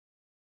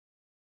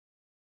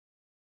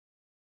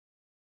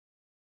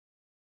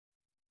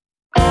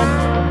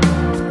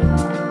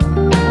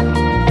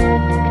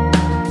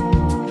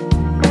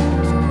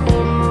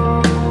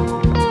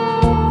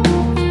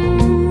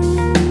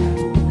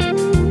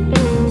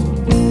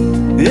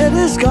It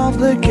is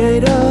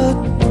complicated,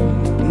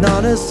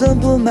 not a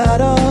simple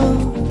matter.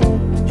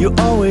 You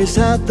always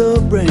had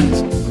the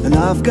brains and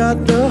I've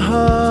got the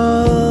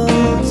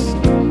heart.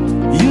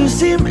 You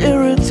seem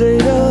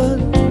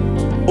irritated,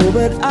 oh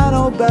but I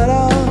know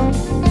better.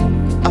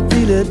 I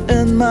feel it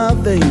in my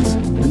veins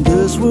and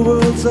this we're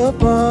worlds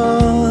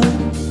apart.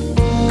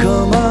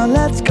 Come on,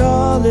 let's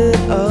call it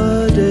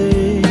a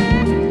day.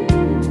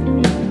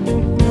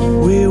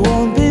 We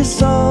won't be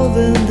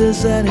solving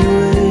this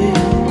anyway.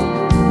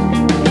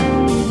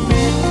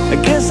 I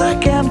guess I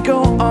can't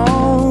go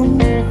on,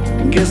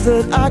 guess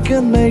that I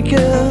can make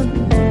it.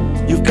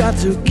 You've got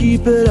to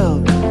keep it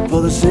up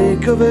for the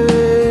sake of it.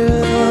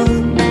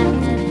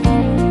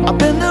 I've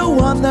been the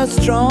one that's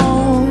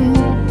strong,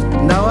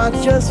 now I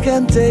just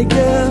can't take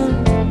it.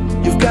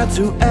 You've got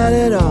to add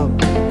it up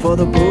for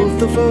the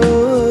both of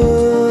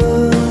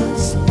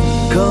us.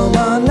 Come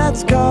on,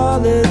 let's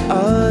call it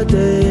a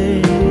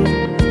day,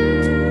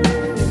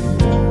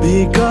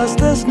 because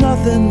there's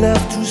nothing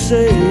left to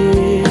say.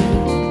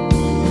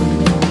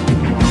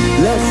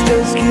 Let's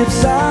just keep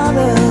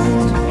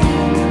silent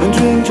and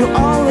drink to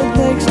all that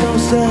makes no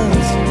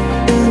sense.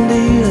 In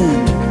the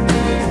end,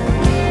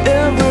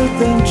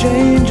 everything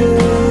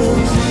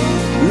changes.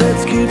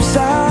 Let's keep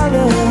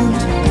silent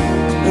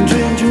and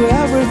drink to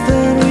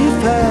everything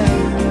we've had.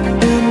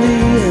 In the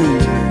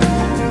end,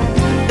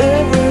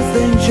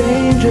 everything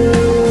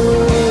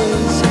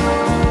changes.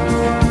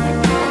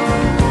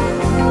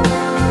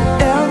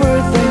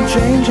 Everything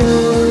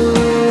changes.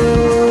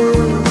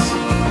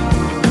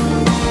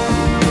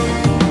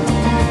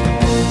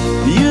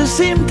 You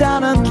seem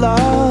down and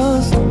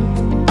lost,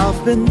 I've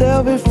been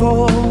there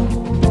before,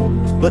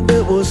 but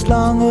it was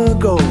long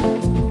ago,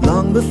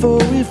 long before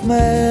we've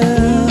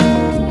met.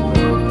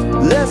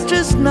 Let's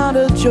just not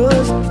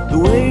adjust the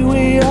way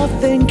we are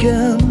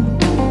thinking.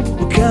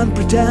 We can't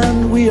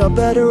pretend we are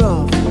better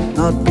off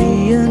not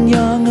being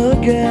young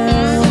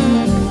again.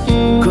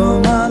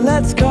 Come on,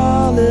 let's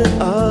call it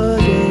a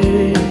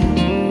day.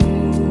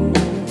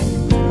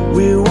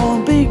 We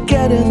won't be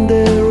getting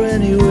there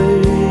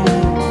anyway.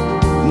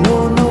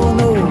 No, no,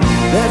 no,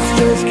 let's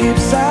just keep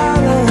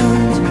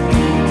silent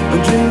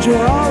and drink to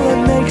all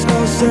that makes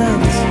no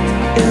sense.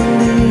 In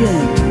the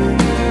end,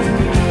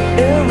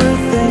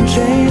 everything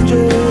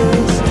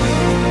changes.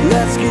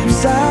 Let's keep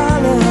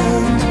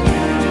silent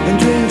and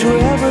drink to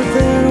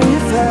everything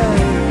we've had.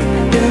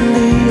 In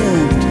the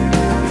end,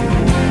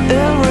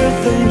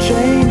 everything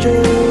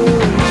changes.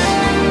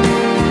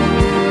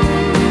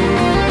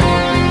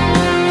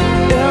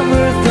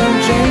 Everything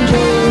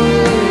changes.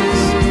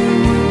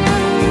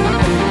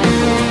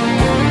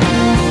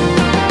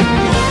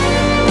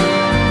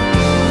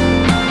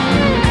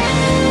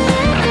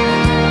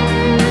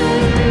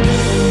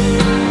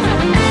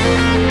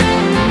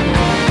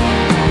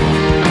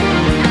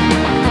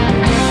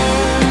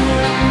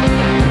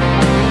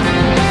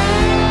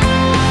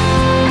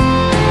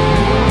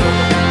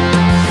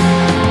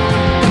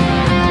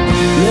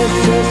 Let's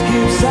just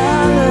keep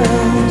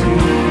silent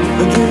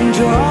and drink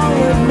to all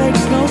that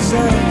makes no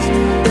sense.